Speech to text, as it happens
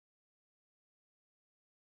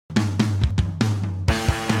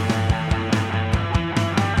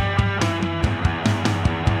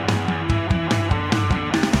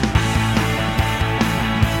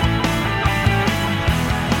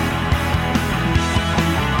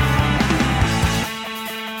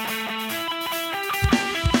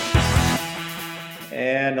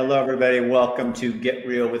Hello, everybody. Welcome to Get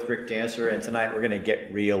Real with Rick Dancer. And tonight we're going to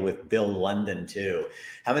get real with Bill Lundun, too.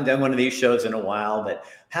 Haven't done one of these shows in a while, but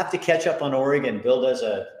have to catch up on Oregon. Bill does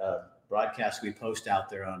a broadcast we post out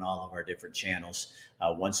there on all of our different channels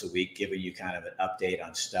once a week, giving you kind of an update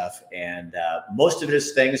on stuff. And most of it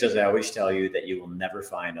is things, as I always tell you, that you will never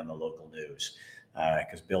find on the local news.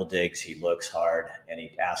 Because Bill digs, he looks hard, and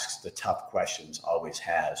he asks the tough questions, always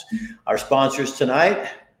has. Our sponsors tonight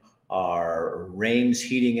are Rains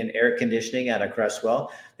Heating and Air Conditioning out of Cresswell.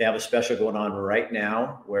 They have a special going on right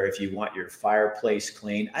now where if you want your fireplace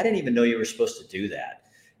cleaned, I didn't even know you were supposed to do that.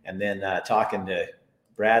 And then talking to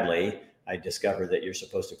Bradley, I discovered that you're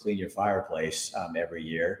supposed to clean your fireplace every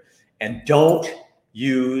year. And don't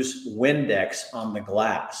use Windex on the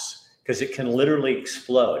glass because it can literally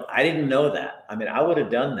explode. I didn't know that. I mean, I would have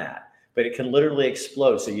done that, but it can literally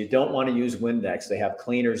explode. So you don't want to use Windex. They have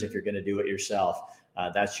cleaners if you're going to do it yourself.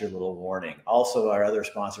 That's your little warning. Also, our other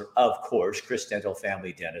sponsor, of course, Chris Dental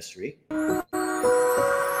Family Dentistry.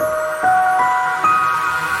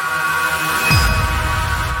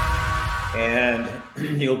 And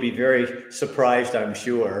you'll be very surprised, I'm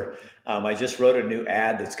sure. I just wrote a new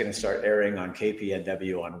ad that's going to start airing on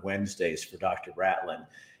KPNW on Wednesdays for Dr. Ratlin.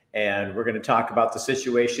 And we're going to talk about the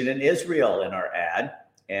situation in Israel in our ad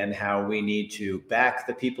and how we need to back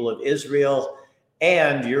the people of Israel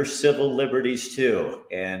and your civil liberties too.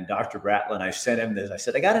 And Dr. Ratlin, I sent him this. I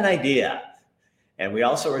said, I got an idea. And we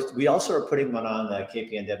also are putting one on the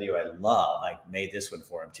KPNW. I made this one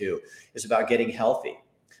for him too. It's about getting healthy.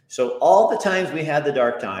 So all the times we had the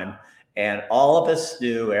dark time, and all of us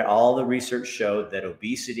knew, all the research showed that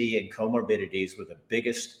obesity and comorbidities were the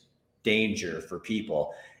biggest danger for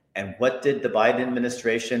people. And what did the Biden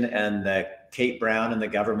administration and the Kate Brown and the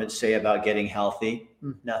government say about getting healthy?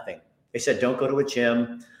 Nothing. They said, don't go to a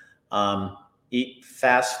gym, eat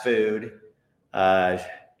fast food, but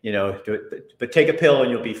take a pill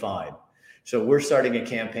and you'll be fine. So we're starting a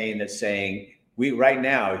campaign that's saying right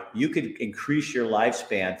now, you could increase your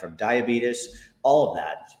lifespan from diabetes, all of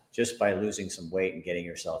that, just by losing some weight and getting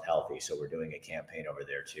yourself healthy. So we're doing a campaign over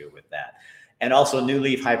there too with that. And also New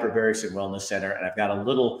Leaf Hyperbarics and Wellness Center. And I've got a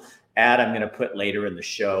little ad I'm going to put later in the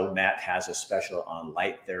show. Matt has a special on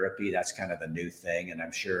light therapy. That's kind of the new thing. And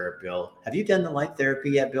I'm sure, Bill, have you done the light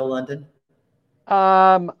therapy yet, Bill Lundun?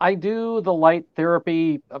 I do the light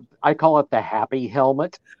therapy. I call it the happy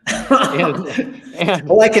helmet.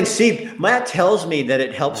 I can see. Matt tells me that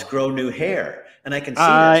it helps grow new hair. And I can see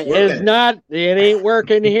that's working. It ain't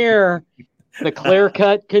working here. The clear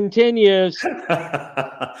cut continues.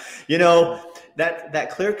 That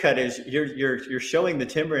clear cut is you're showing the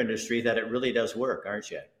timber industry that it really does work,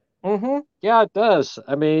 aren't you? Mm-hmm. Yeah, it does.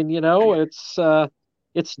 I mean,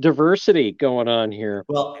 it's diversity going on here.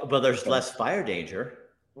 Well, there's less fire danger.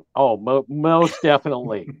 Oh, most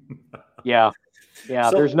definitely. Yeah.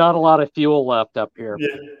 So, there's not a lot of fuel left up here. Yeah.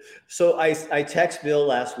 So I text Bill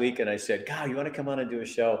last week and I said, God, you want to come on and do a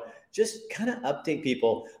show? Just kind of update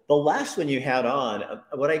people. The last one you had on,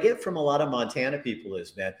 what I get from a lot of Montana people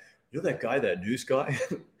is, man, you're that guy, that news guy.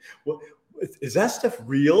 Is that stuff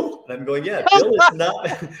real? And I'm going, yeah, Bill is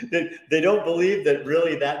not. They don't believe that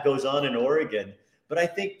really that goes on in Oregon. But I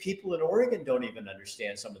think people in Oregon don't even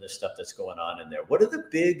understand some of the stuff that's going on in there. What are the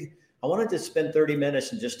big, I wanted to spend 30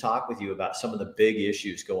 minutes and just talk with you about some of the big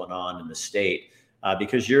issues going on in the state,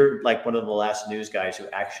 because you're like one of the last news guys who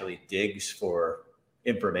actually digs for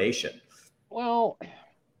information. Well,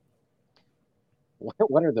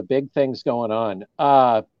 what are the big things going on?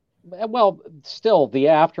 Still the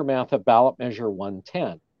aftermath of ballot measure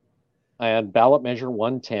 110. And ballot measure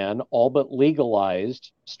 110 all but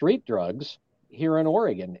legalized street drugs here in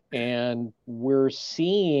Oregon. And we're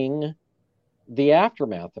seeing the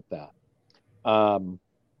aftermath of that.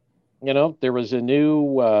 There was a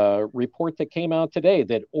new report that came out today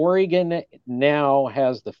that Oregon now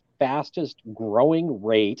has the fastest growing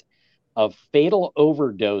rate of fatal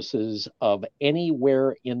overdoses of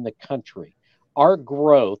anywhere in the country. Our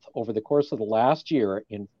growth over the course of the last year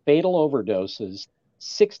in fatal overdoses,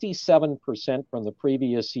 67% from the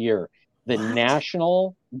previous year. The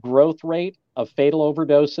national growth rate of fatal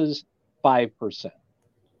overdoses, 5%.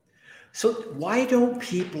 So why don't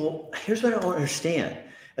people, here's what I don't understand,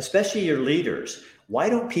 especially your leaders, why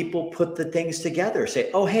don't people put the things together?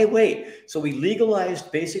 Say, oh, hey, wait, so we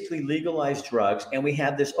basically legalized drugs and we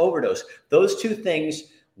have this overdose. Those two things,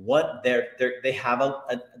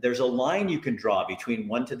 there's a line you can draw between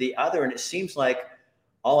one to the other. And it seems like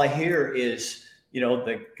all I hear is,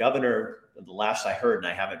 the governor, the last I heard, and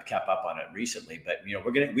I haven't kept up on it recently, but we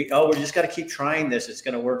just got to keep trying this. It's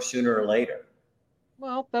going to work sooner or later.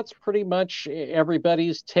 Well, that's pretty much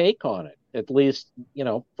everybody's take on it. at least,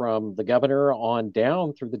 from the governor on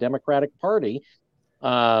down through the Democratic Party,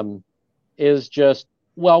 is just,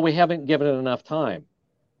 well, we haven't given it enough time.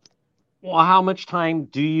 Well, how much time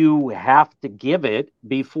do you have to give it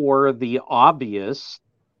before the obvious,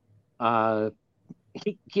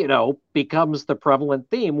 becomes the prevalent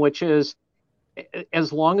theme, which is,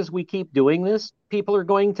 as long as we keep doing this, people are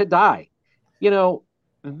going to die.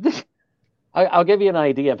 I'll give you an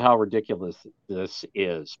idea of how ridiculous this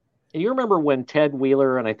is. You remember when Ted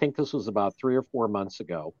Wheeler, and I think this was about 3 or 4 months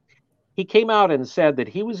ago, he came out and said that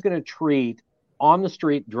he was going to treat on the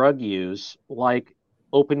street drug use like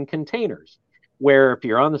open containers, where if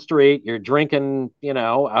you're on the street, you're drinking,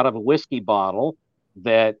 out of a whiskey bottle,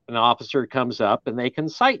 that an officer comes up and they can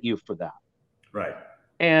cite you for that. Right.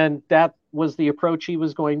 And that was the approach he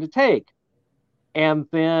was going to take. And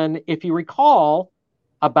then, if you recall,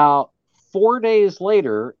 about 4 days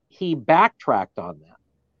later, he backtracked on that.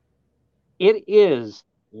 It is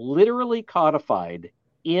literally codified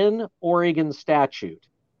in Oregon statute,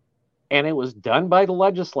 and it was done by the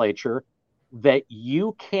legislature, that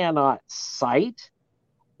you cannot cite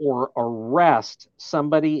or arrest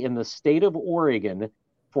somebody in the state of Oregon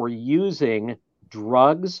for using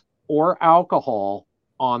drugs or alcohol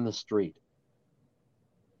on the street.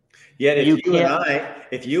 Yet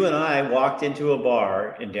if you and I walked into a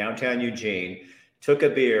bar in downtown Eugene, took a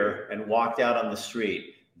beer, and walked out on the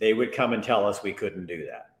street, they would come and tell us we couldn't do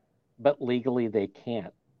that. But legally they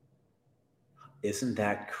can't. Isn't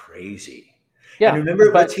that crazy? Yeah. And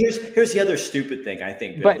remember, but here's the other stupid thing, I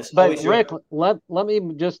think. But Rick, let me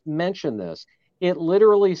just mention this. It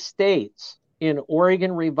literally states in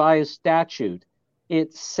Oregon Revised Statute,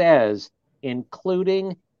 it says,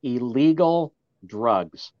 including illegal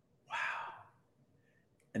drugs. Wow.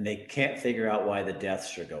 And they can't figure out why the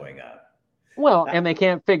deaths are going up. Well, and they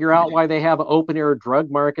can't figure out why they have open air drug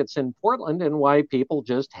markets in Portland, and why people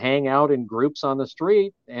just hang out in groups on the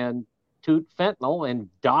street and toot fentanyl and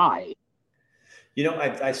die.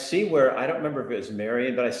 I see where, I don't remember if it was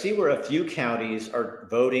Marion, but I see where a few counties are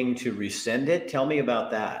voting to rescind it. Tell me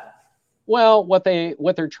about that. Well, what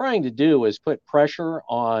they're trying to do is put pressure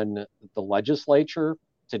on the legislature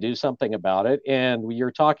to do something about it. And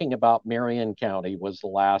you're talking about Marion County was the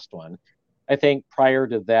last one. I think prior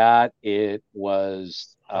to that, it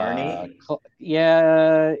was Harney.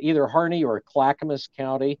 Either Harney or Clackamas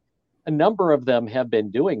County. A number of them have been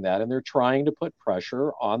doing that, and they're trying to put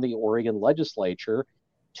pressure on the Oregon legislature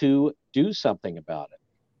to do something about it.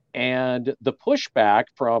 And the pushback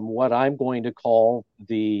from what I'm going to call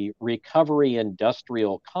the recovery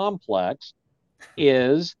industrial complex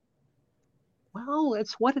is, well,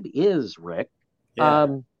 it's what it is, Rick. Yeah.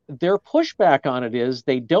 Their pushback on it is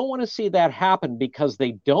they don't want to see that happen because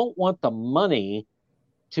they don't want the money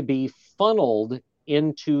to be funneled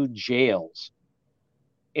into jails.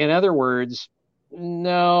 In other words,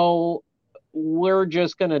 no, we're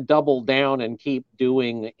just going to double down and keep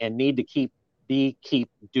doing, and need to keep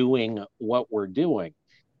doing what we're doing.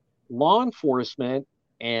 Law enforcement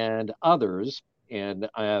and others, and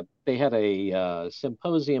they had a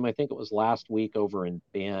symposium, I think it was last week over in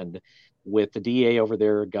Bend, with the DA over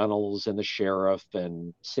there, Gunnels, and the sheriff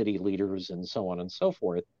and city leaders and so on and so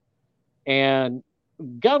forth. And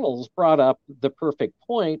Gunnels brought up the perfect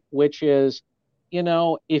point, which is,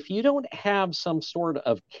 if you don't have some sort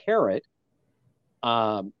of carrot,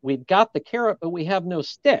 we've got the carrot, but we have no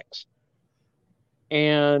sticks.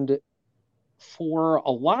 And for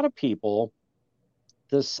a lot of people,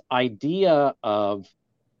 this idea of,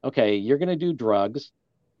 okay, you're going to do drugs,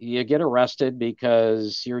 you get arrested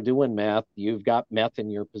because you're doing meth, you've got meth in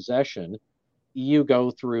your possession, you go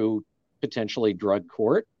through potentially drug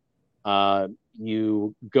court,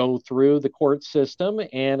 you go through the court system,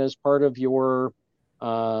 and as part of your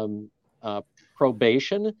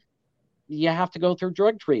probation, you have to go through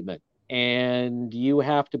drug treatment, and you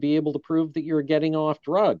have to be able to prove that you're getting off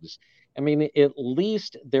drugs. I mean, at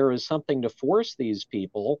least there is something to force these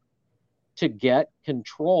people to get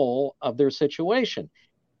control of their situation.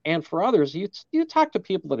 And for others, you talk to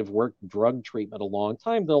people that have worked drug treatment a long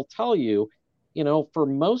time, they'll tell you, for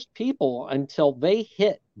most people, until they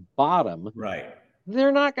hit bottom, right,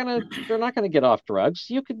 they're not gonna get off drugs.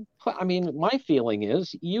 You could put, my feeling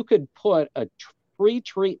is you could put a free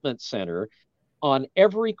treatment center on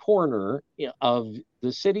every corner of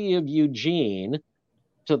the city of Eugene,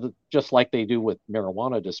 just like they do with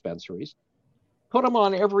marijuana dispensaries. Put them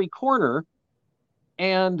on every corner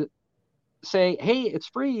and say, hey, it's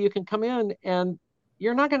free, you can come in, and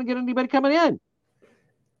you're not going to get anybody coming in.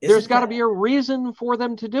 There's got to be a reason for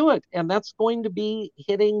them to do it, and that's going to be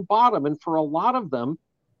hitting bottom. And for a lot of them,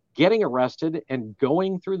 getting arrested and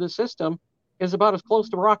going through the system is about as close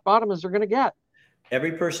to rock bottom as they're going to get.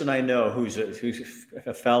 Every person I know who's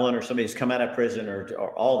a felon or somebody who's come out of prison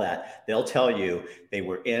or all that, they'll tell you they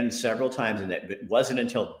were in several times, and it wasn't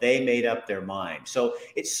until they made up their mind. So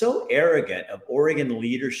it's so arrogant of Oregon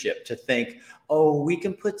leadership to think, oh, we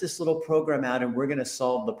can put this little program out and we're going to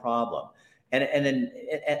solve the problem. And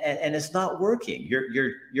it's not working.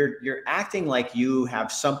 You're acting like you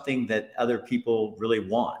have something that other people really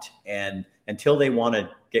want, and until they want to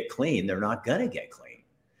get clean, they're not going to get clean.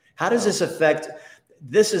 How does this affect?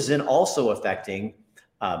 This is also affecting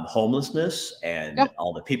homelessness and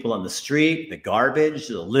all the people on the street, the garbage,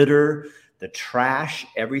 the litter, the trash,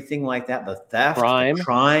 everything like that, the theft, the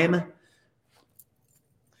crime.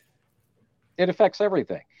 It affects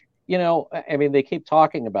everything. You know, I mean, they keep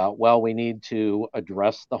talking about, well, we need to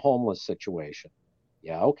address the homeless situation.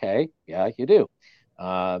 Yeah, okay. Yeah, you do.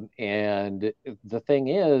 And the thing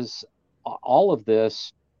is, all of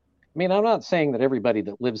this, I mean, I'm not saying that everybody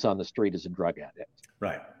that lives on the street is a drug addict.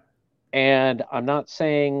 Right. And I'm not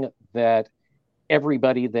saying that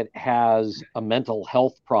everybody that has a mental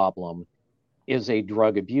health problem is a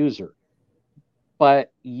drug abuser.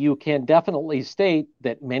 But you can definitely state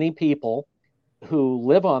that many people who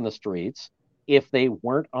live on the streets, if they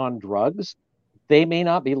weren't on drugs, they may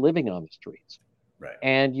not be living on the streets. Right.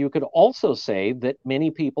 And you could also say that many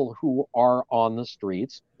people who are on the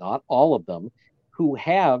streets, not all of them, who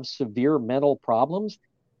have severe mental problems,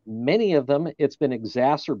 many of them, it's been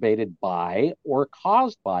exacerbated by or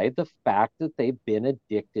caused by the fact that they've been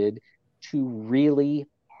addicted to really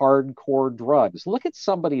hardcore drugs. Look at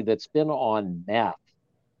somebody that's been on meth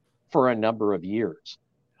for a number of years.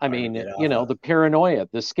 I mean, you know, the paranoia,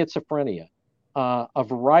 the schizophrenia, a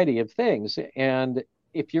variety of things. And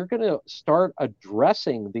if you're going to start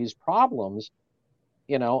addressing these problems,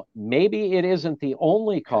 you know, maybe it isn't the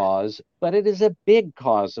only cause, but it is a big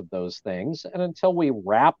cause of those things. And until we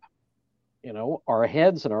wrap, you know, our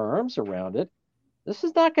heads and our arms around it, this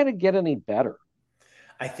is not going to get any better.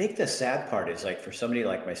 I think the sad part is, like, for somebody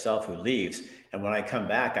like myself who leaves, and when I come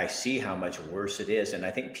back, I see how much worse it is. And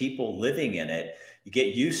I think people living in it, you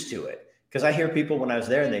get used to it. Because I hear people when I was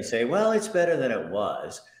there and they say, well, it's better than it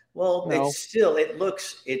was. Well, no. It's still, it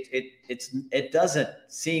looks, it doesn't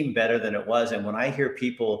seem better than it was. And when I hear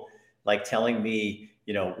people like telling me,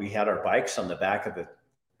 you know, we had our bikes on the back of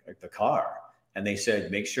the car, and they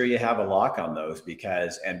said, make sure you have a lock on those,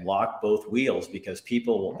 and lock both wheels, because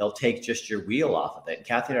they'll take just your wheel off of it. And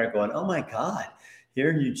Kathy and I are going, oh my God,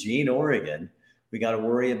 here in Eugene, Oregon, we got to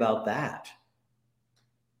worry about that.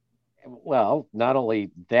 Well, not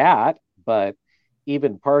only that, but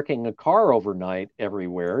even parking a car overnight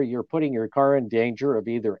everywhere, you're putting your car in danger of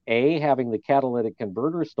either A, having the catalytic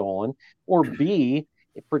converter stolen, or B,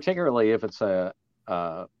 particularly if it's a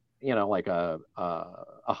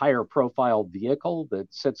higher profile vehicle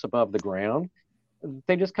that sits above the ground,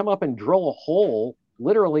 they just come up and drill a hole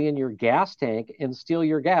literally in your gas tank and steal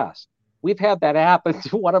your gas. We've had that happen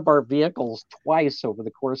to one of our vehicles twice over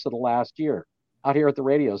the course of the last year out here at the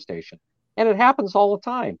radio station. And it happens all the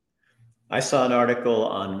time. I saw an article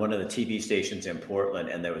on one of the TV stations in Portland,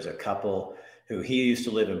 and there was a couple he used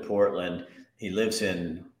to live in Portland. He lives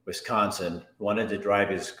in Wisconsin, wanted to drive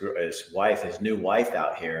his new wife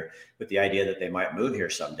out here with the idea that they might move here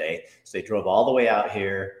someday. So they drove all the way out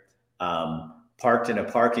here, parked in a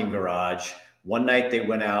parking garage. One night they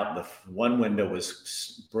went out, the one window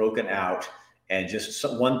was broken out, and just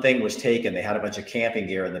one thing was taken. They had a bunch of camping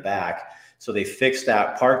gear in the back. So they fixed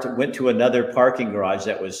that, went to another parking garage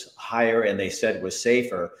that was higher and they said was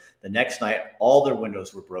safer. The next night, all their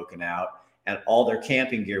windows were broken out and all their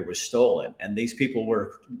camping gear was stolen. And these people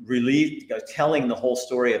were relieved, telling the whole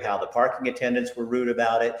story of how the parking attendants were rude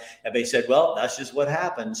about it. And they said, well, that's just what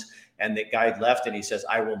happens. And the guy left and he says,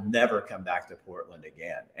 I will never come back to Portland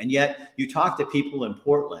again. And yet you talk to people in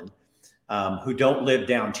Portland who don't live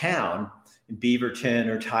downtown, in Beaverton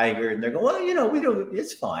or Tiger, and they're going, well, you know,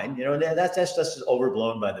 it's fine. You know, that's just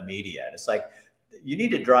overblown by the media. And it's like, you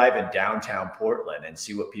need to drive in downtown Portland and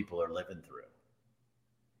see what people are living through.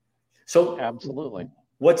 So absolutely.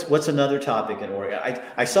 What's another topic in Oregon?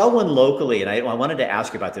 I saw one locally, and I wanted to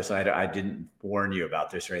ask you about this. And I didn't warn you about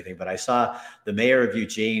this or anything, but I saw the mayor of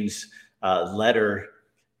Eugene's letter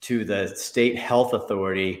to the state health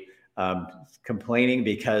authority complaining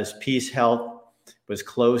because Peace Health was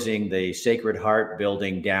closing the Sacred Heart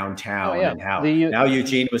building downtown, and how now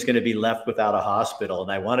Eugene was going to be left without a hospital.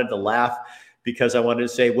 And I wanted to laugh because I wanted to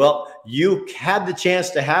say, well, you had the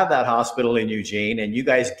chance to have that hospital in Eugene and you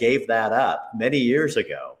guys gave that up many years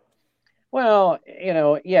ago. Well, you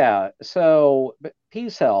know, yeah. So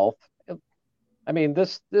Peace Health, I mean,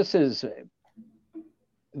 this is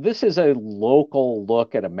a local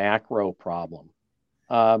look at a macro problem.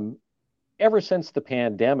 Um, Ever since the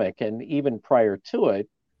pandemic and even prior to it,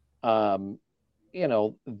 um,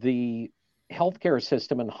 the healthcare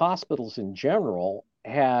system and hospitals in general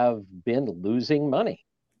have been losing money.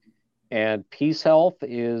 And Peace Health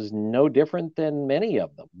is no different than many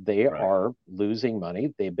of them. They Right. are losing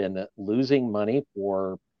money. They've been losing money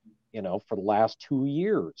for the last 2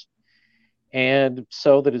 years. And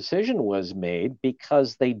so the decision was made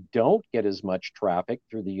because they don't get as much traffic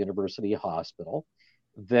through the university hospital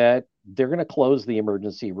that they're going to close the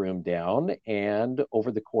emergency room down. And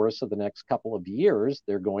over the course of the next couple of years,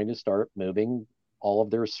 they're going to start moving all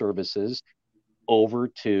of their services over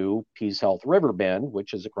to Peace Health Riverbend,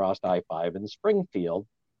 which is across I-5 in Springfield.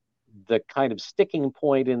 The kind of sticking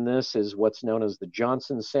point in this is what's known as the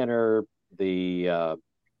Johnson Center, the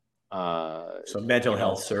So mental you know,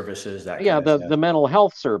 health services, that yeah, kind of the stuff. mental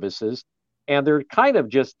health services, and they're kind of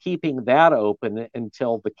just keeping that open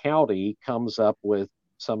until the county comes up with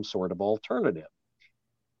some sort of alternative.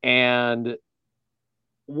 And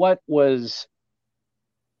what was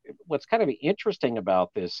what's kind of interesting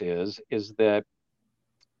about this is that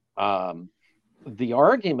um, the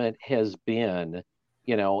argument has been,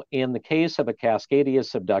 in the case of a Cascadia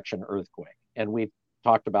subduction earthquake, and we've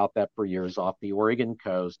talked about that for years off the Oregon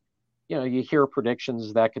coast. You hear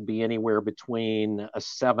predictions that could be anywhere between a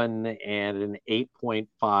 7 and an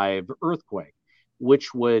 8.5 earthquake,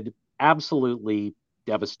 which would absolutely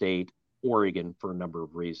devastate Oregon for a number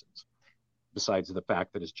of reasons, besides the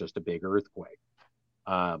fact that it's just a big earthquake.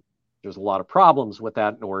 Uh, there's a lot of problems with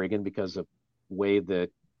that in Oregon because of the way that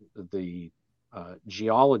the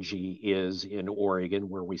geology is in Oregon,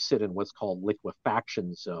 where we sit in what's called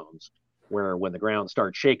liquefaction zones, where when the ground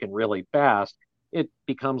starts shaking really fast, it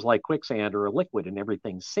becomes like quicksand or a liquid and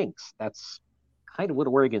everything sinks. That's kind of what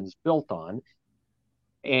Oregon's built on.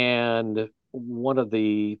 And one of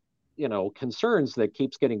the concerns that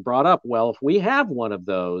keeps getting brought up, well, if we have one of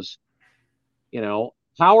those,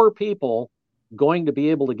 how are people going to be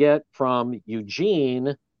able to get from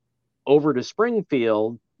Eugene over to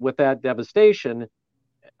Springfield with that devastation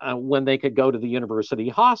when they could go to the university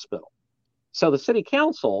hospital? So the city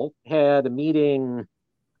council had a meeting, I'm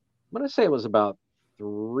going to say it was about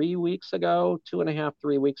 3 weeks ago, 2.5,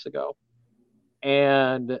 3 weeks ago.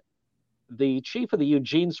 And the chief of the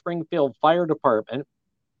Eugene Springfield Fire Department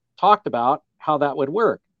talked about how that would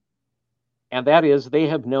work. And that is, they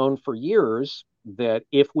have known for years that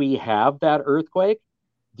if we have that earthquake,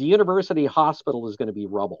 the university hospital is going to be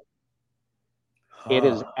rubble. It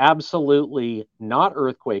is Huh. absolutely not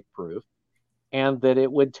earthquake proof, and that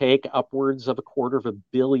it would take upwards of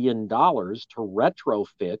 $250 to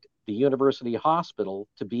retrofit the university hospital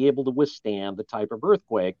to be able to withstand the type of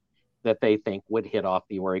earthquake that they think would hit off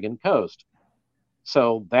the Oregon coast.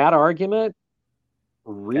 So that argument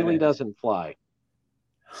That really is, doesn't fly.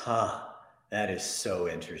 huh. That is so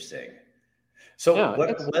interesting. So Yeah,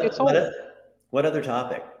 it's old. what other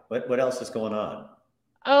topic? What else is going on?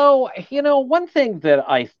 Oh, one thing that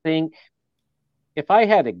I think, if I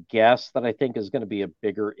had to guess, that I think is going to be a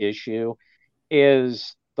bigger issue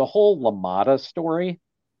is the whole Lamada story.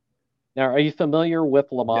 Now, are you familiar with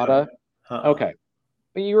Lamada? No. Uh-uh. Okay.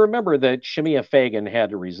 But you remember that Shemia Fagan had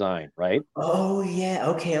to resign, right? Oh yeah.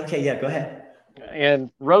 Okay. Okay. Yeah. Go ahead. And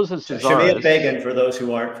Rosa Shemia Cesaris, Fagan, for those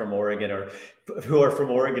who aren't from Oregon or who are from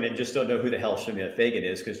Oregon and just don't know who the hell Shemia Fagan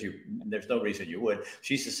is, because there's no reason you would.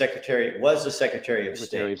 She's was the Secretary of Secretary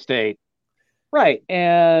State. of State, right?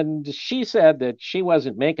 And she said that she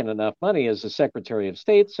wasn't making enough money as the Secretary of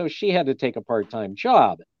State, so she had to take a part-time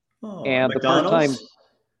job. Oh, at And the part-time, McDonald's?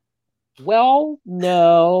 well,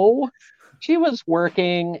 no, she was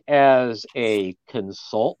working as a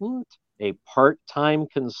consultant, a part-time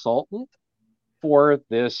consultant for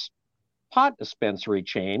this pot dispensary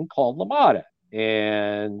chain called Lamada.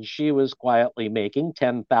 And she was quietly making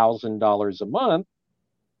 $10,000 a month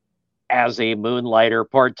as a moonlighter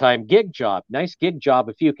part time gig job. Nice gig job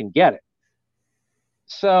if you can get it.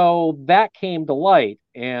 So that came to light.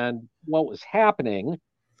 And what was happening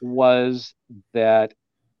was that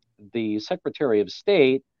the Secretary of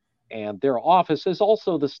State and their office is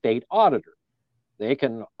also the state auditor. They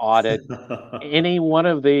can audit any one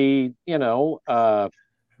of the,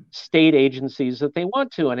 state agencies that they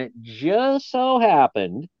want to. And it just so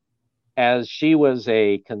happened, as she was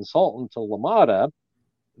a consultant to Lamada,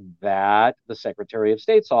 that the Secretary of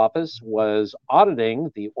State's office was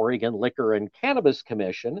auditing the Oregon Liquor and Cannabis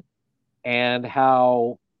Commission and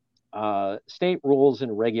how state rules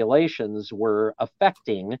and regulations were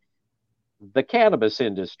affecting the cannabis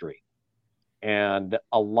industry. And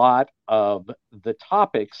a lot of the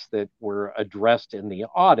topics that were addressed in the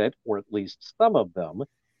audit, or at least some of them,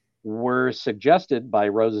 were suggested by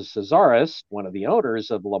Rosa Cesaris, one of the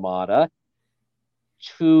owners of LaMotta,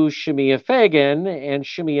 to Shemia Fagan, and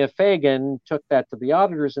Shemia Fagan took that to the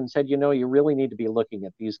auditors and said, you really need to be looking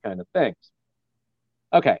at these kind of things.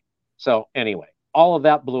 Okay, so anyway, all of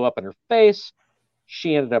that blew up in her face.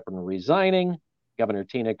 She ended up resigning. Governor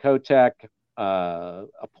Tina Kotek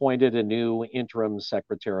appointed a new interim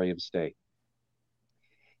Secretary of State.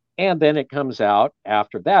 And then it comes out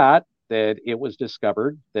after that it was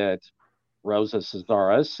discovered that Rosa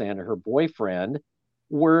Cesaris and her boyfriend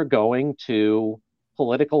were going to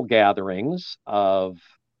political gatherings of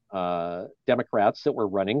Democrats that were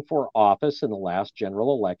running for office in the last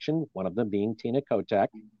general election, one of them being Tina Kotek,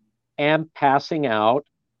 and passing out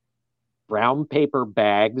brown paper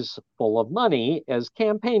bags full of money as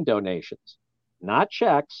campaign donations. Not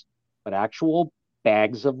checks, but actual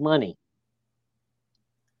bags of money.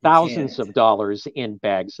 Thousands of dollars in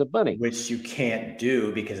bags of money. Which you can't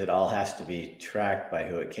do because it all has to be tracked by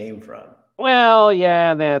who it came from. Well,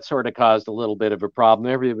 yeah, that sort of caused a little bit of a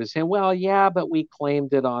problem. Everybody was saying, well, yeah, but we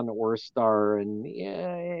claimed it on Orstar, and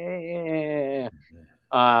yeah.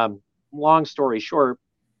 Long story short,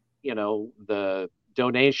 the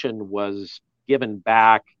donation was given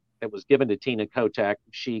back. It was given to Tina Kotek.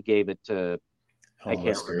 She gave it to, I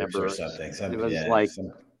can't remember. Or something. It was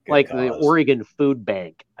like the Oregon Food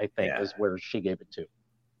Bank, I think, is where she gave it to.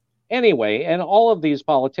 Anyway, and all of these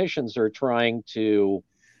politicians are trying to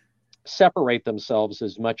separate themselves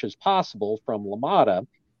as much as possible from LaMotta,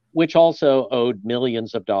 which also owed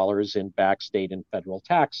millions of dollars in back state and federal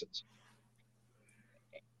taxes.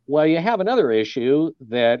 Well, you have another issue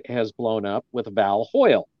that has blown up with Val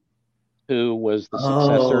Hoyle, who was the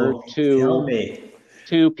successor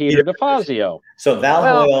to Peter DeFazio. So Val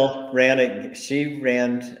Hoyle did she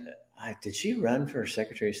run for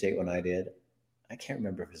Secretary of State when I did? I can't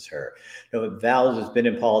remember if it's her. No, Val has been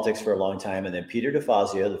in politics for a long time. And then Peter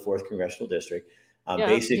DeFazio, the 4th Congressional District,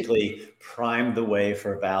 basically primed the way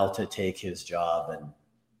for Val to take his job, and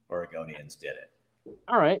Oregonians did it.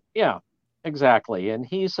 All right. Yeah, exactly. And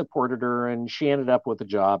he supported her, and she ended up with a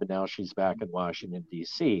job, and now she's back in Washington,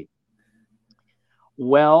 D.C.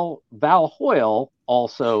 Well, Val Hoyle,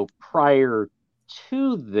 also prior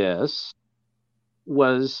to this,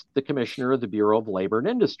 was the commissioner of the Bureau of Labor and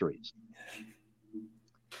Industries.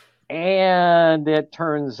 And it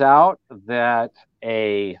turns out that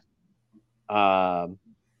a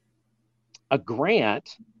grant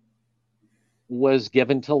was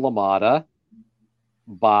given to LaMotta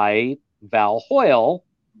by Val Hoyle,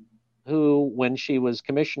 who, when she was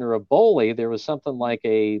commissioner of BOLI, there was something like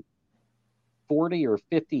a $40,000 or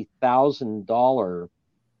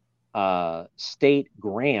 $50,000 state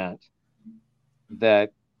grant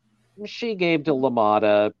that she gave to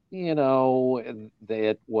LaMotta.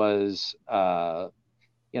 That was,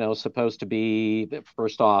 supposed to be,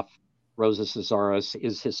 first off, Rosa Cesaris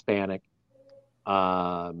is Hispanic.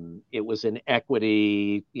 It was an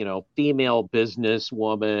equity, female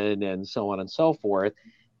businesswoman, and so on and so forth.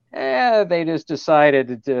 They just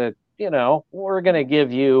decided to, we're going to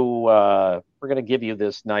give you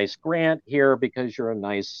this nice grant here because you're a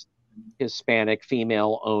nice Hispanic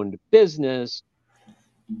female-owned business.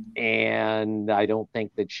 And I don't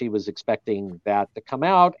think that she was expecting that to come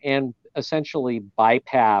out, and essentially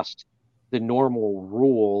bypassed the normal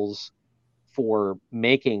rules for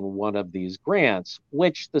making one of these grants,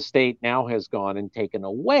 which the state now has gone and taken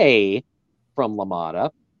away from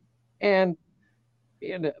LaMotta. And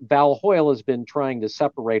Val Hoyle has been trying to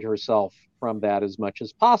separate herself from that as much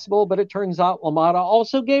as possible, but it turns out LaMotta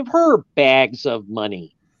also gave her bags of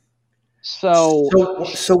money. So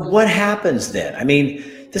what happens then? I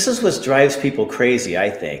mean, this is what drives people crazy,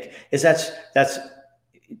 I think, is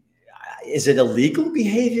is it illegal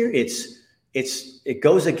behavior? It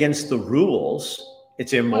goes against the rules.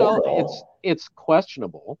 It's immoral. Well, it's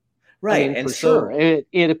questionable. Right. I mean, and sure.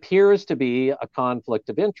 It appears to be a conflict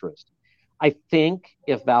of interest. I think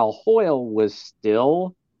if Val Hoyle was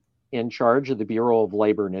still in charge of the Bureau of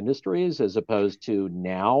Labor and Industries, as opposed to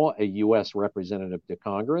now a U.S. representative to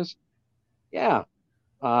Congress,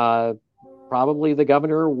 probably the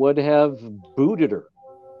governor would have booted her,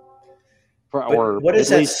 or at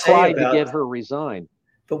least tried to get her resigned.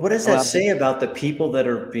 But what does that say about the people that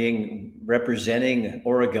are representing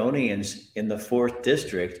Oregonians in the 4th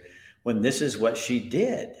District when this is what she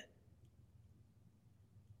did?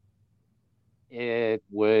 It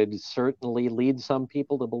would certainly lead some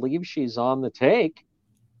people to believe she's on the take.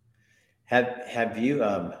 Have you?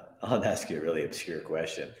 I'll ask you a really obscure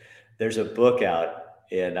question. There's a book out.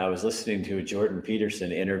 and I was listening to a Jordan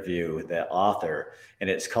Peterson interview, the author, and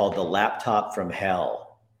it's called "The Laptop from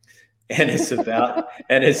Hell." And it's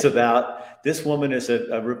about this woman is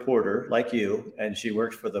a reporter like you, and she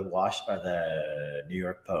worked for the New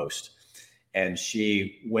York Post, and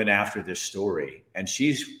she went after this story, and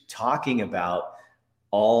she's talking about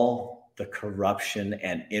all the corruption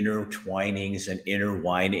and intertwinings and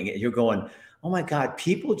intertwining. You're going, oh my God,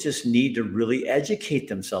 people just need to really educate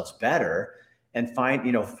themselves better and find,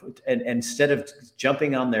 and instead of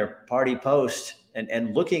jumping on their party post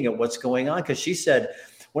and looking at what's going on. Because she said,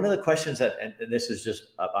 one of the questions that, and this is just,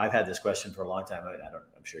 I've had this question for a long time.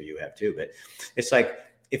 I'm sure you have too, but it's like,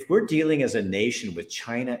 if we're dealing as a nation with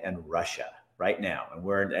China and Russia right now,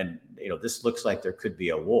 and this looks like there could be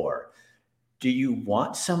a war, do you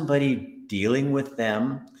want somebody dealing with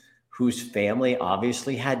them whose family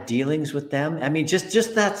obviously had dealings with them? I mean,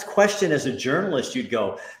 just that question as a journalist, you'd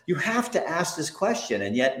go, you have to ask this question.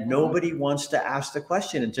 And yet nobody wants to ask the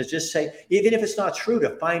question and to just say, even if it's not true,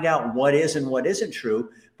 to find out what is and what isn't true,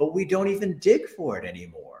 but we don't even dig for it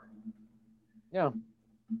anymore. Yeah.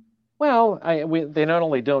 Well, they not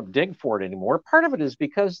only don't dig for it anymore, part of it is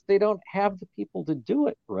because they don't have the people to do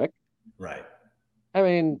it, Rick. Right. I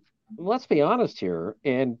mean, let's be honest here,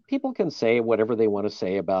 and people can say whatever they want to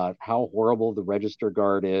say about how horrible the Register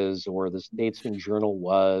Guard is, or the Statesman Journal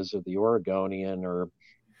was, or the Oregonian, or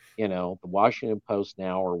the Washington Post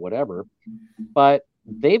now, or whatever. But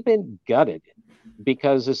they've been gutted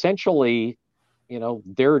because essentially,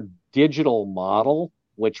 their digital model,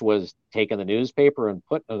 which was taking the newspaper and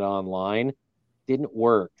putting it online, didn't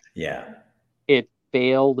work. Yeah. It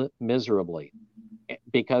failed miserably.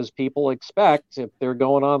 Because people expect if they're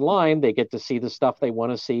going online, they get to see the stuff they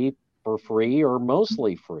want to see for free or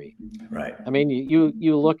mostly free. Right. I mean,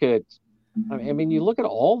 you look at, you look at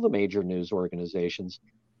all the major news organizations,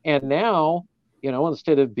 and now,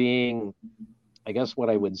 instead of being, I guess what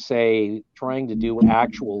I would say, trying to do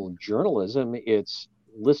actual journalism, it's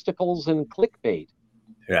listicles and clickbait.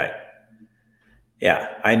 Right. Yeah,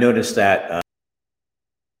 I noticed that.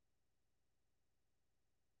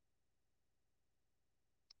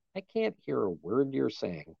 I can't hear a word you're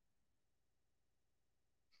saying.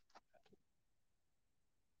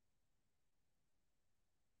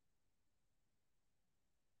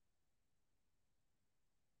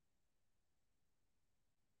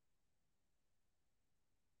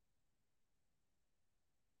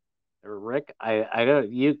 Rick, I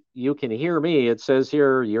don't, you can hear me. It says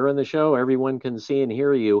here you're in the show. Everyone can see and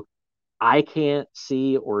hear you. I can't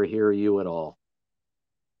see or hear you at all.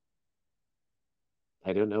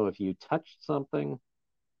 I don't know if you touched something,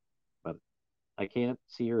 but I can't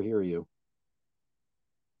see or hear you.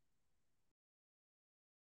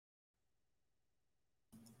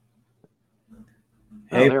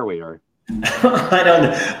 Hey. Oh, there we are.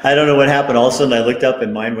 I don't know what happened. All of a sudden I looked up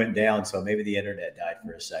and mine went down. So maybe the internet died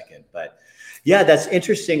for a second. But yeah, that's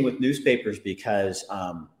interesting with newspapers because,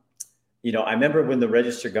 I remember when the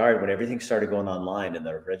Register Guard, when everything started going online in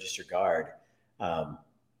the Register Guard,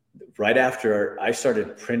 right after I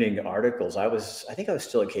started printing articles, I think I was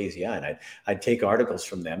still at KZI, and I'd take articles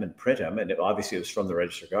from them and print them. And obviously it was from the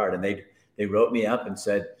Register Guard. And they wrote me up and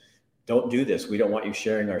said, don't do this. We don't want you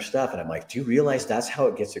sharing our stuff. And I'm like, do you realize that's how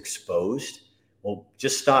it gets exposed? Well,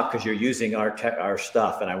 just stop because you're using our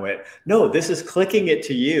stuff. And I went, no, this is clicking it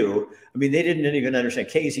to you. I mean, they didn't even understand.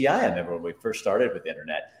 KZI, I remember when we first started with the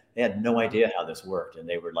internet, they had no idea how this worked. And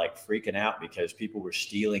they were like freaking out because people were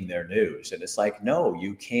stealing their news. And it's like, no,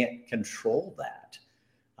 you can't control that.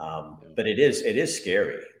 But it is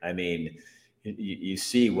scary. I mean, you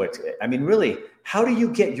see really, how do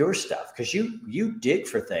you get your stuff? Because you dig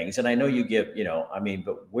for things, and I know you give,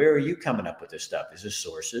 but where are you coming up with this stuff? Is this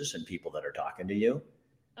sources and people that are talking to you?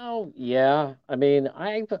 Oh, yeah. I mean,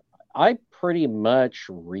 I pretty much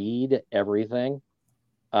read everything.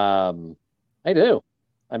 I do.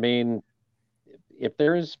 I mean, if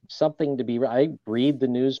there's something to be, I read the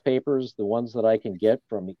newspapers, the ones that I can get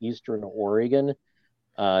from Eastern Oregon,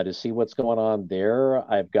 to see what's going on there.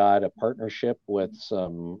 I've got a partnership with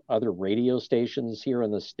some other radio stations here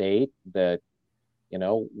in the state that,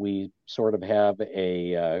 we sort of have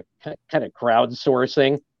a kind of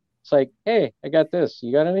crowdsourcing. It's like, hey, I got this.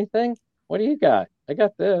 You got anything? What do you got? I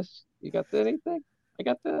got this. You got anything? I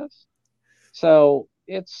got this. So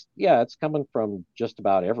it's coming from just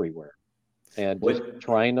about everywhere and just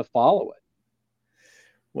trying to follow it.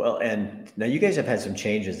 Well, and now you guys have had some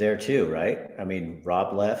changes there too, right? I mean,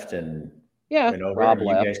 Rob left and went over. Rob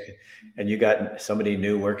left. And you got somebody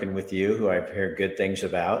new working with you who I've heard good things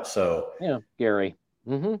about. So yeah, Gary.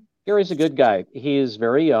 Mm-hmm. Gary's a good guy. He's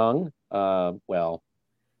very young. Well,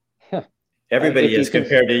 Everybody is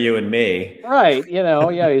compared to you and me. Right.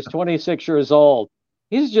 Yeah, he's 26 years old.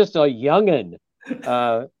 He's just a youngin'.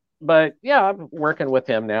 But yeah, I'm working with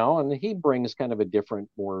him now, and he brings kind of a different,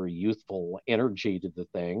 more youthful energy to the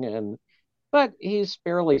thing. But he's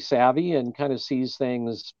fairly savvy and kind of sees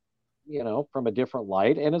things, from a different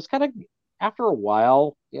light. And it's kind of, after a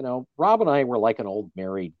while, Rob and I were like an old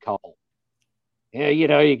married couple. Yeah,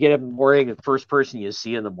 you get up in the morning, the first person you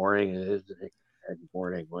see in the morning is good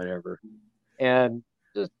morning, whatever. And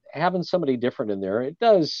just having somebody different in there, it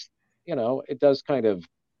does kind of,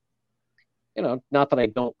 not that I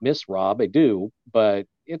don't miss Rob, I do, but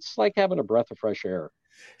it's like having a breath of fresh air.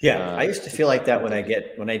 Yeah, I used to feel like that when I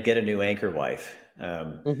get a new anchor wife.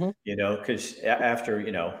 Because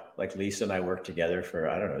after like Lisa and I worked together for,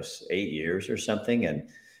 I don't know, 8 years or something,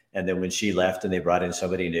 and then when she left and they brought in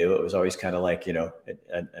somebody new, it was always kind of like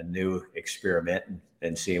a new experiment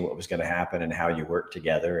and seeing what was going to happen and how you work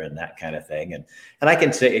together and that kind of thing. And I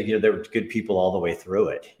can say there were good people all the way through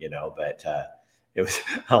it, but it was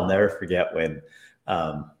I'll never forget when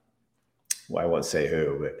well, I won't say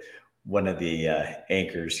who, but one of the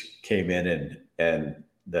anchors came in and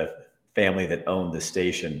the family that owned the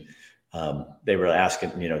station, they were asking,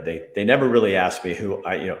 they never really asked me who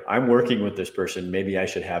I'm working with this person. Maybe I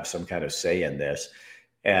should have some kind of say in this.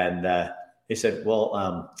 And they said,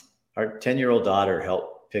 well, our 10-year-old daughter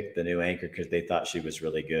helped pick the new anchor because they thought she was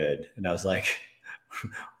really good. And I was like,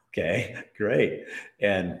 okay, great.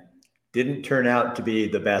 And didn't turn out to be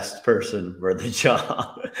the best person for the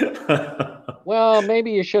job. Well,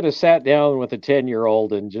 maybe you should have sat down with a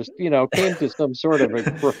 10-year-old and just, came to some sort of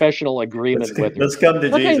a professional agreement with her. Let's come to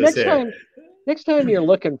Jesus here. Next time you're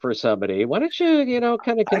looking for somebody, why don't you,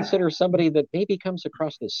 kind of consider somebody that maybe comes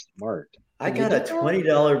across as smart? I got a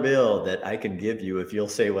 $20 bill that I can give you if you'll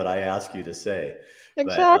say what I ask you to say.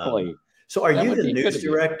 Exactly. But, so are you the news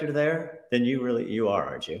director there? Then you are,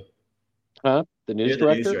 aren't you? Huh? The news You're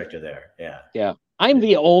director? The news director there. Yeah. Yeah. I'm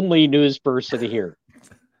the only news person here.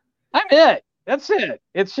 I'm it. That's it.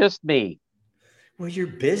 It's just me. Well, you're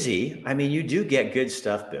busy. I mean, you do get good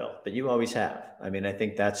stuff, Bill, but you always have. I mean, I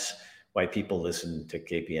think that's why people listen to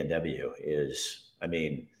KPNW is, I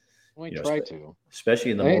mean, we try to,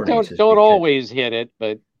 especially in the mornings. Don't always hit it,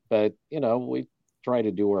 but we try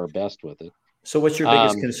to do our best with it. So what's your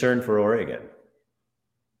biggest concern for Oregon?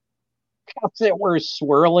 That we're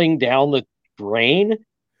swirling down the drain.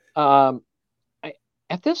 At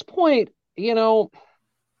this point,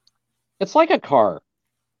 it's like a car.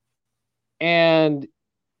 And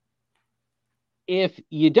if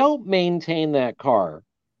you don't maintain that car,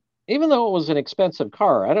 even though it was an expensive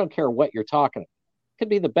car, I don't care what you're talking about. It could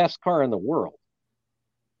be the best car in the world.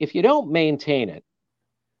 If you don't maintain it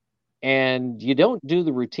and you don't do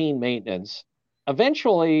the routine maintenance,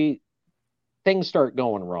 eventually things start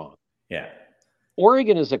going wrong. Yeah.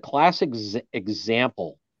 Oregon is a classic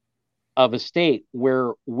example of a state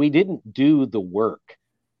where we didn't do the work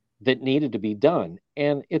that needed to be done.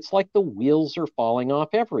 And it's like the wheels are falling off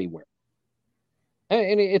everywhere.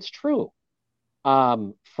 And it's true.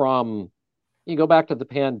 From, you go back to the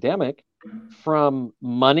pandemic, from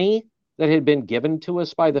money that had been given to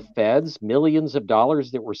us by the feds, millions of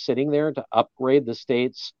dollars that were sitting there to upgrade the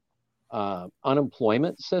state's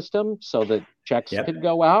unemployment system so that checks could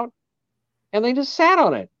go out. And they just sat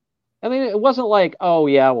on it. And it wasn't like, oh,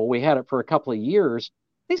 yeah, well, we had it for a couple of years.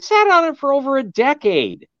 They sat on it for over a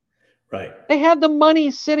decade. Right. They had the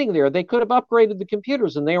money sitting there. They could have upgraded the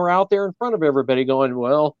computers, and they were out there in front of everybody going,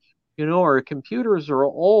 well, our computers are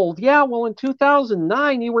old. Yeah, well, in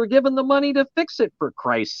 2009, you were given the money to fix it, for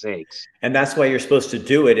Christ's sakes. And that's why you're supposed to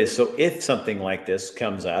do it, is so if something like this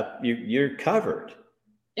comes up, you're covered.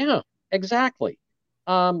 Yeah, exactly.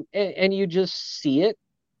 And you just see it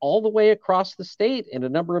all the way across the state in a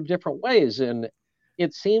number of different ways. And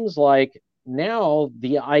it seems like now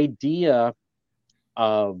the idea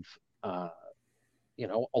of,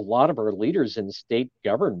 a lot of our leaders in state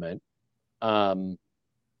government,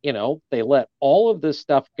 they let all of this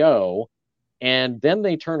stuff go, and then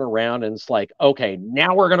they turn around and it's like, okay,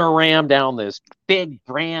 now we're going to ram down this big,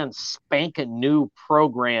 brand spanking new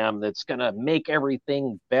program that's going to make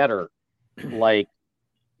everything better. Like,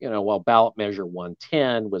 ballot measure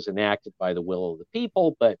 110 was enacted by the will of the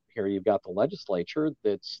people, but here you've got the legislature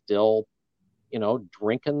that's still,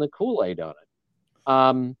 drinking the Kool-Aid on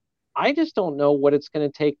it. I just don't know what it's going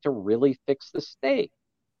to take to really fix the state.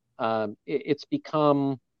 It's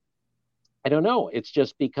become, I don't know, it's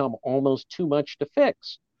just become almost too much to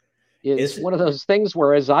fix. It's one of those things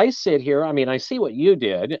where, as I sit here, I mean, I see what you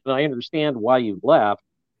did, and I understand why you left.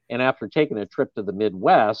 And after taking a trip to the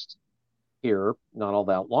Midwest here, not all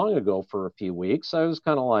that long ago for a few weeks, I was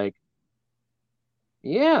kind of like,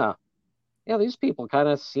 Yeah. Yeah, these people kind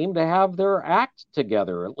of seem to have their act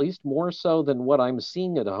together, at least more so than what I'm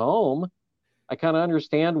seeing at home. I kind of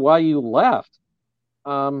understand why you left.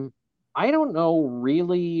 Um, I don't know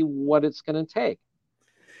really what it's going to take.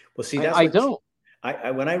 Well, see, that's I what don't.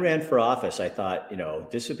 when I ran for office, I thought,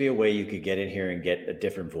 this would be a way you could get in here and get a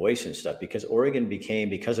different voice and stuff because Oregon became,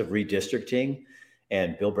 because of redistricting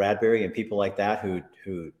and Bill Bradbury and people like that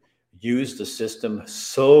who used the system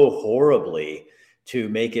so horribly to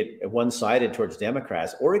make it one-sided towards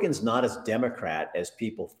Democrats. Oregon's not as Democrat as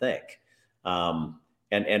people think. And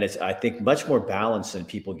it's, I think, much more balanced than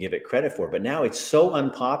people give it credit for. But now it's so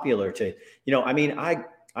unpopular to, I mean,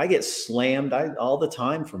 I get slammed all the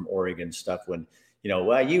time from Oregon stuff when,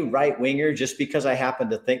 well, you right winger, just because I happen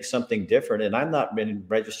to think something different, and I'm not been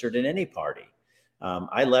registered in any party.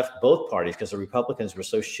 I left both parties because the Republicans were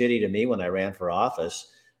so shitty to me when I ran for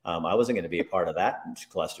office. I wasn't going to be a part of that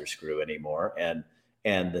cluster screw anymore, and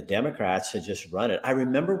the Democrats had just run it. I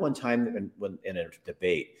remember one time when in a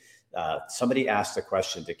debate, somebody asked the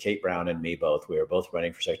question to Kate Brown and me both. We were both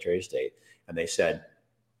running for Secretary of State, and they said,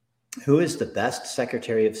 "Who is the best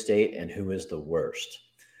Secretary of State and who is the worst?"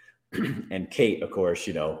 And Kate, of course,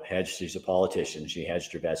 hedged. She's a politician. She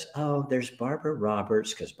hedged her bets. Oh, there's Barbara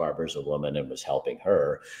Roberts because Barbara's a woman and was helping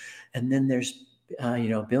her. And then there's,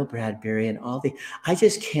 Bill Bradbury and all the. I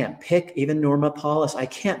just can't pick. Even Norma Paulus. I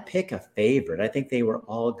can't pick a favorite. I think they were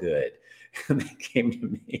all good. And they came to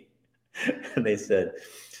me and they said,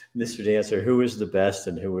 "Mr. Dancer, who was the best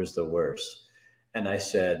and who was the worst?" And I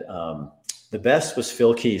said, the best was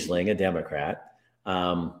Phil Kiesling, a Democrat,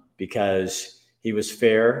 because he was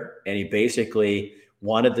fair and he basically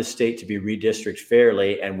wanted the state to be redistricted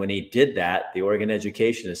fairly. And when he did that, the Oregon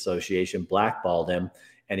Education Association blackballed him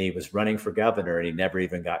and he was running for governor and he never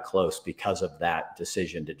even got close because of that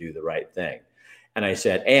decision to do the right thing. And I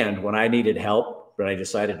said, and when I needed help, when I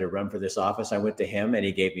decided to run for this office, I went to him and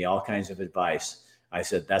he gave me all kinds of advice. I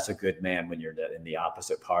said, that's a good man when you're in the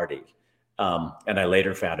opposite party. And I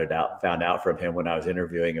later found out from him when I was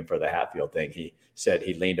interviewing him for the Hatfield thing. He said,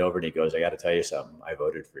 he leaned over and he goes, "I got to tell you something. I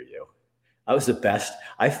voted for you." I was the best.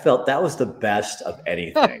 I felt that was the best of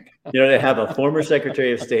anything. To have a former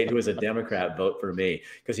Secretary of State who was a Democrat vote for me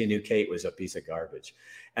because he knew Kate was a piece of garbage.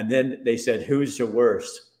 And then they said, "Who's your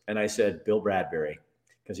worst?" And I said, "Bill Bradbury,"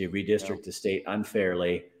 because he redistricted the state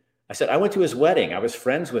unfairly. I said, I went to his wedding. I was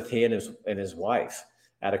friends with he and his wife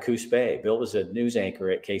out of Coos Bay. Bill was a news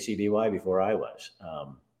anchor at KCBY before I was.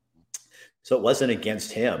 So it wasn't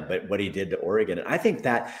against him, but what he did to Oregon. And I think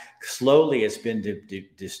that slowly has been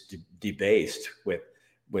debased with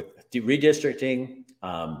redistricting,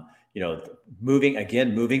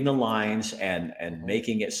 moving the lines and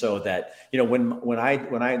making it so that, when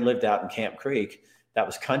I lived out in Camp Creek, that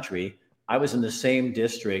was country. I was in the same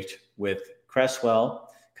district with Cresswell,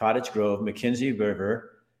 Cottage Grove, McKenzie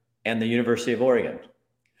River, and the University of Oregon.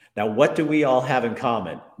 Now, what do we all have in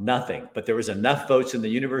common? Nothing. But there was enough votes in the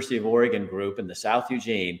University of Oregon group in the South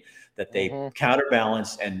Eugene that they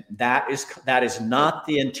counterbalanced, and that is not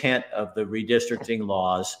the intent of the redistricting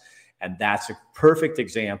laws. And that's a perfect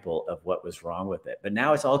example of what was wrong with it. But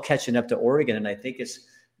now it's all catching up to Oregon, and I think it's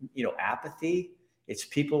apathy. It's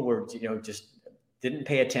people were just didn't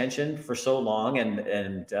pay attention for so long,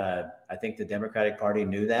 and I think the Democratic Party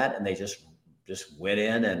knew that, and they just went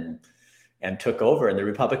in and took over. And the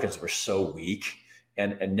Republicans were so weak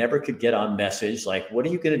and never could get on message. Like, what are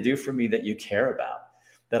you going to do for me that you care about?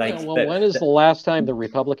 When is the last time the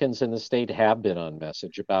Republicans in the state have been on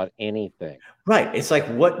message about anything? Right. It's like,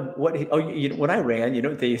 what, when I ran,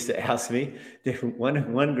 what they used to ask me?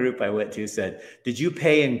 One group I went to said, "Did you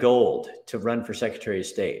pay in gold to run for Secretary of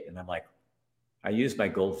State?" And I'm like, I used my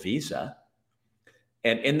gold visa.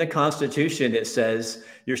 And in the Constitution, it says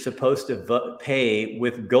you're supposed to pay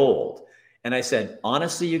with gold. And I said,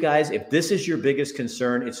 honestly, you guys, if this is your biggest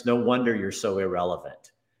concern, it's no wonder you're so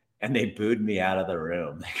irrelevant. And they booed me out of the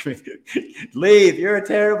room. Leave, you're a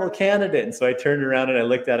terrible candidate. And so I turned around and I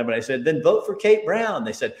looked at them and I said, then vote for Kate Brown.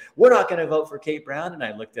 They said, we're not going to vote for Kate Brown. And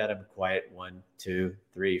I looked at them quiet, 1, 2,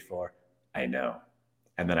 3, 4. I know.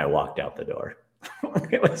 And then I walked out the door.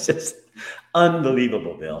 It was just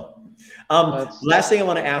unbelievable, Bill. Last thing I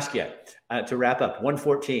want to ask you to wrap up,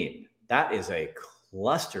 114. That is a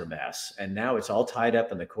cluster mess, and now it's all tied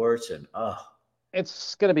up in the courts. And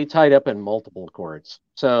it's going to be tied up in multiple courts.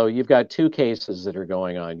 So you've got two cases that are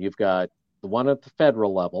going on. You've got the one at the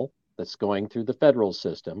federal level that's going through the federal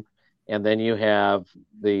system, and then you have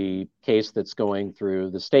the case that's going through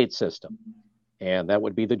the state system, and that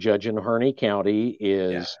would be the judge in Harney County.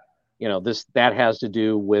 That has to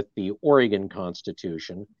do with the Oregon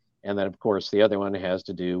Constitution. And then, of course, the other one has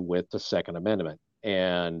to do with the Second Amendment.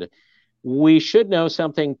 And we should know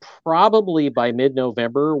something probably by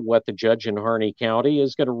mid-November what the judge in Harney County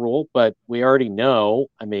is going to rule, but we already know,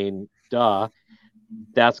 I mean, duh,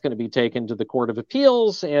 that's going to be taken to the Court of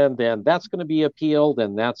Appeals, and then that's going to be appealed,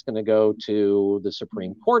 and that's going to go to the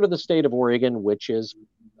Supreme Court of the state of Oregon, which is,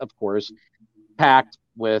 of course, packed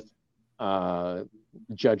with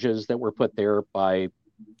judges that were put there by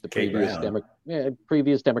the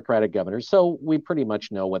previous Democratic governors. So we pretty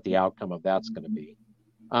much know what the outcome of that's going to be.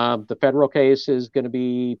 The federal case is going to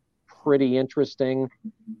be pretty interesting.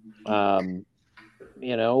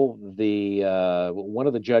 You know, one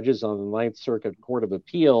of the judges on the Ninth Circuit Court of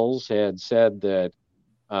Appeals had said that,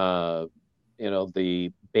 you know,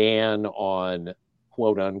 the ban on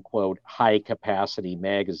quote unquote high capacity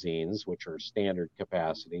magazines, which are standard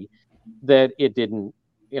capacity, that it didn't,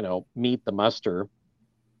 you know, meet the muster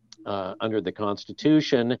under the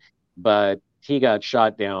Constitution, but he got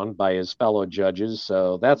shot down by his fellow judges.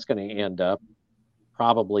 So that's going to end up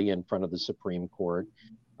probably in front of the Supreme Court.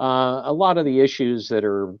 A lot of the issues that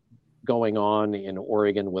are going on in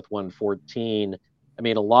Oregon with 114, I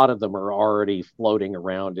mean, a lot of them are already floating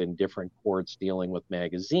around in different courts, dealing with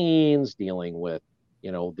magazines, dealing with,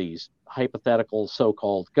 you know, these hypothetical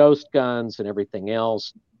so-called ghost guns and everything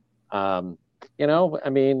else. You know, I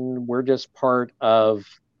mean, we're just part of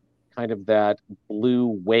kind of that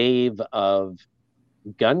blue wave of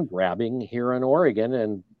gun grabbing here in Oregon,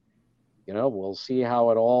 and you know, we'll see how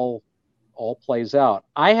it all plays out.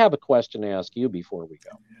 I have a question to ask you before we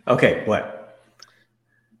go. Okay, what?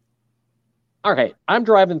 All right, I'm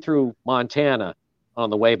driving through Montana on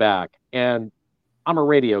the way back, and I'm a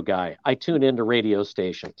radio guy. I tune into radio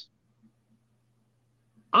stations.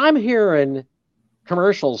 I'm hearing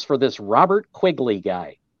commercials for this Robert Quigley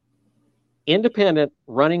guy, independent,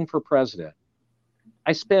 running for president.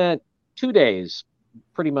 I spent 2 days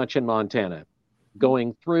pretty much in Montana,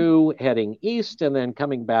 going through, heading east, and then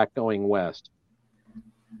coming back, going west.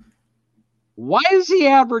 Why is he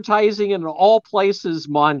advertising in all places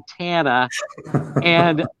Montana?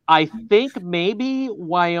 And I think maybe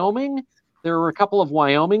Wyoming. There were a couple of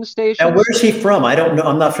Wyoming stations. And where is he from? I don't know.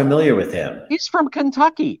 I'm not familiar with him. He's from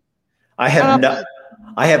Kentucky. I have not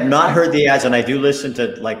heard the ads, and I do listen to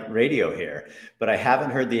like radio here, but I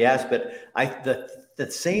haven't heard the ads. But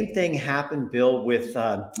the same thing happened, Bill, with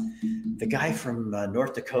the guy from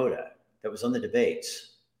North Dakota that was on the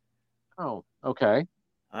debates. Oh, okay.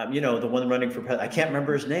 You know, the one running for president. I can't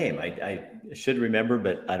remember his name. I should remember,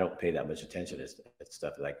 but I don't pay that much attention to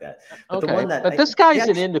stuff like that. But okay. This guy's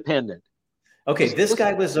an independent. Okay, this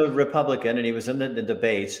guy was a Republican, and he was in the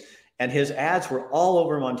debates, and his ads were all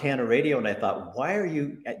over Montana radio. And I thought, why are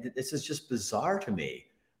you? This is just bizarre to me.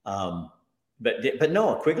 But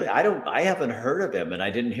no, Quigley, I haven't heard of him, and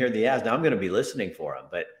I didn't hear the ads. Now I'm going to be listening for him,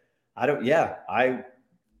 but I don't.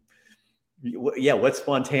 What's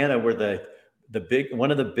Montana? Where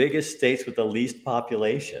one of the biggest states with the least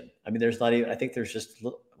population. I mean, there's not even. I think there's just.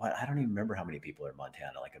 I don't even remember how many people are in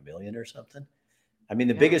Montana, like 1 million or something. I mean,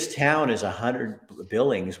 the biggest town is 100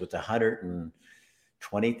 Billings with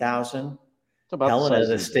 120,000. Helena,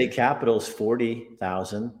 the state capital, is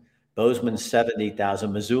 40,000. Bozeman's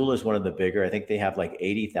 70,000. Missoula is one of the bigger. I think they have like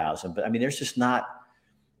 80,000. But I mean, there's just not.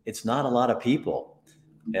 It's not a lot of people.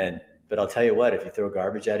 But I'll tell you what: if you throw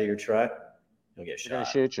garbage out of your truck, you'll get shot. They're gonna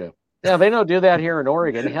shoot you. Yeah, they don't do that here in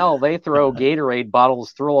Oregon. Hell, they throw Gatorade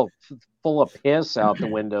bottles full of piss out the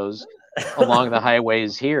windows along the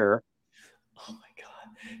highways here. Oh my God!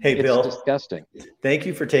 Hey, Bill, it's disgusting. Thank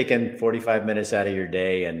you for taking 45 minutes out of your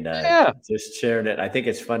day and just sharing it. I think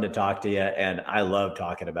it's fun to talk to you, and I love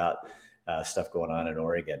talking about stuff going on in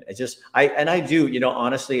Oregon. I do, you know,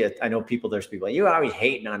 honestly, I know there's people, you always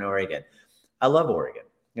hating on Oregon. I love Oregon.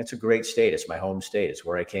 It's a great state. It's my home state. It's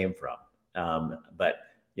where I came from. But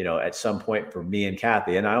you know, at some point for me and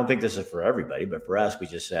Kathy, and I don't think this is for everybody, but for us, we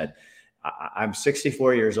just said, I'm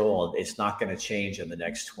 64 years old. It's not going to change in the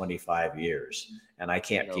next 25 years. And I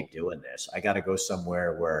can't keep doing this. I got to go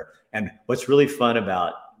somewhere and what's really fun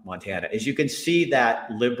about Montana is you can see that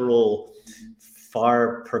liberal,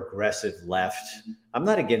 far progressive left. I'm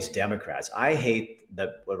not against Democrats. I hate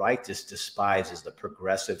what I just despise is the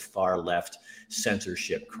progressive far left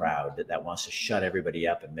censorship crowd that wants to shut everybody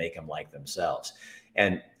up and make them like themselves.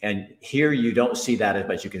 And here you don't see that as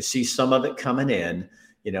much. You can see some of it coming in,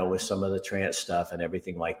 you know, with some of the trans stuff and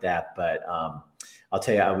everything like that. But I'll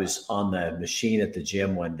tell you, I was on the machine at the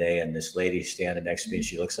gym one day, and this lady standing next to me,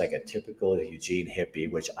 she looks like a typical Eugene hippie,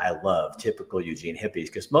 which I love, typical Eugene hippies,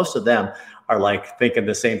 because most of them are like thinking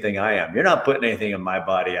the same thing I am. You're not putting anything in my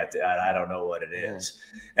body. I don't know what it is.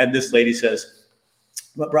 And this lady says,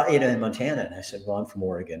 what brought you to Montana? And I said, well, I'm from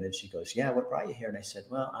Oregon. And she goes, yeah, what brought you here? And I said,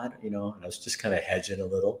 well, I don't, and I was just kind of hedging a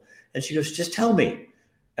little. And she goes, just tell me.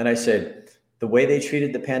 And I said, the way they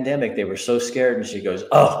treated the pandemic, they were so scared. And she goes,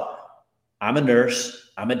 oh, I'm a nurse.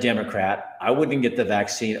 I'm a Democrat. I wouldn't get the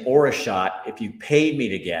vaccine or a shot if you paid me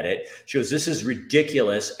to get it. She goes, this is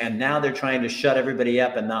ridiculous. And now they're trying to shut everybody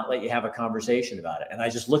up and not let you have a conversation about it. And I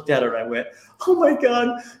just looked at her and I went, oh my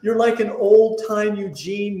God, you're like an old time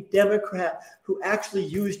Eugene Democrat who actually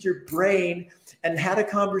used your brain and had a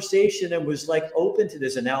conversation and was like open to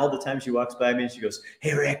this. And now all the time she walks by me and she goes,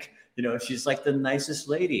 hey, Rick, she's like the nicest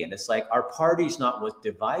lady. And it's like, our party's not what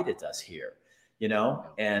divided us here.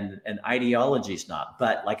 And ideology's not.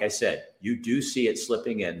 But like I said, you do see it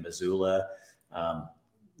slipping in Missoula, a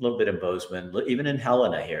little bit in Bozeman, even in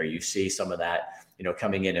Helena here, you see some of that,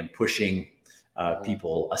 coming in and pushing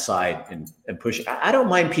people aside and push. I don't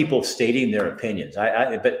mind people stating their opinions.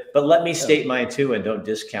 But let me state mine too, and don't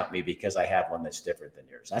discount me because I have one that's different than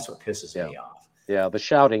yours. That's what pisses me off. Yeah, the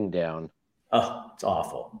shouting down. Oh, it's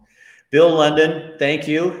awful. Bill Lundun, thank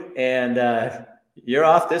you. And you're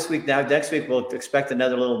off this week. Now, next week, we'll expect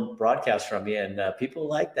another little broadcast from you. And people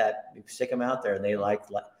like that. You stick them out there and they like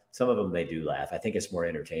some of them, they do laugh. I think it's more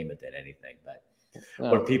entertainment than anything. But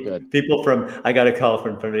or people from, I got a call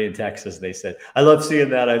from somebody in Texas. And they said, I love seeing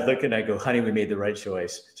that. I look and I go, honey, we made the right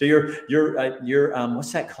choice. So you're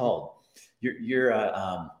what's that called?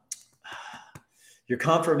 Your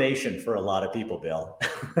confirmation for a lot of people, Bill.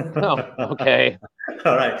 Oh, okay.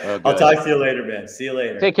 All right. I'll talk to you later, man. See you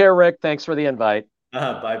later. Take care, Rick. Thanks for the invite.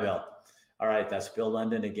 Bye, Bill. All right. That's Bill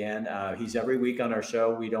Lundun again. He's every week on our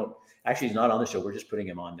show. He's not on the show. We're just putting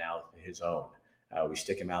him on now, his own. We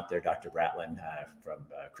stick him out there. Dr. Bratlin from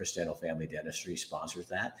Cristiano Family Dentistry sponsors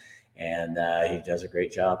that. And he does a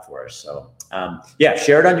great job for us. So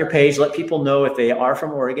share it on your page. Let people know if they are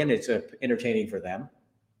from Oregon. It's entertaining for them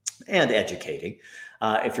and educating.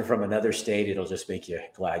 If you're from another state, it'll just make you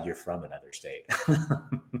glad you're from another state.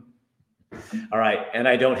 All right. And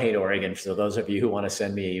I don't hate Oregon. So those of you who want to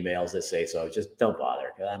send me emails that say so, just don't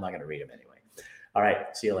bother because I'm not going to read them anyway. All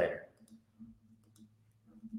right. See you later.